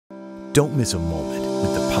Don't miss a moment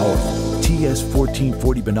with the powerful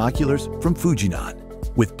TS1440 binoculars from Fujinon.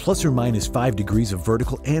 With plus or minus 5 degrees of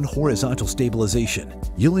vertical and horizontal stabilization,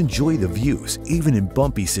 you'll enjoy the views even in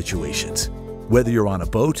bumpy situations. Whether you're on a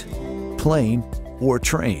boat, plane, or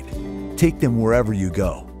train, take them wherever you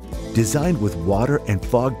go. Designed with water and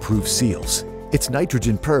fog-proof seals, it's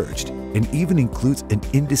nitrogen purged and even includes an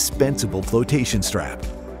indispensable flotation strap.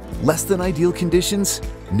 Less than ideal conditions?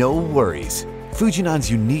 No worries. Fujinon's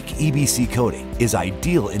unique EBC coating is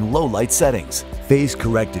ideal in low light settings.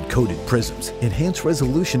 Phase-corrected coated prisms enhance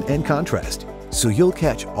resolution and contrast, so you'll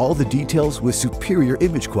catch all the details with superior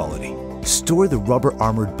image quality. Store the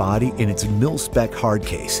rubber-armored body in its mil-spec hard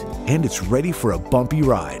case, and it's ready for a bumpy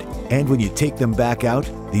ride. And when you take them back out,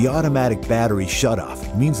 the automatic battery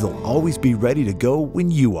shutoff means they'll always be ready to go when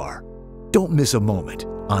you are. Don't miss a moment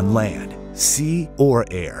on land, sea, or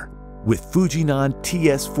air with Fujinon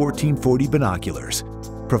TS1440 binoculars.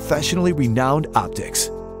 Professionally renowned optics.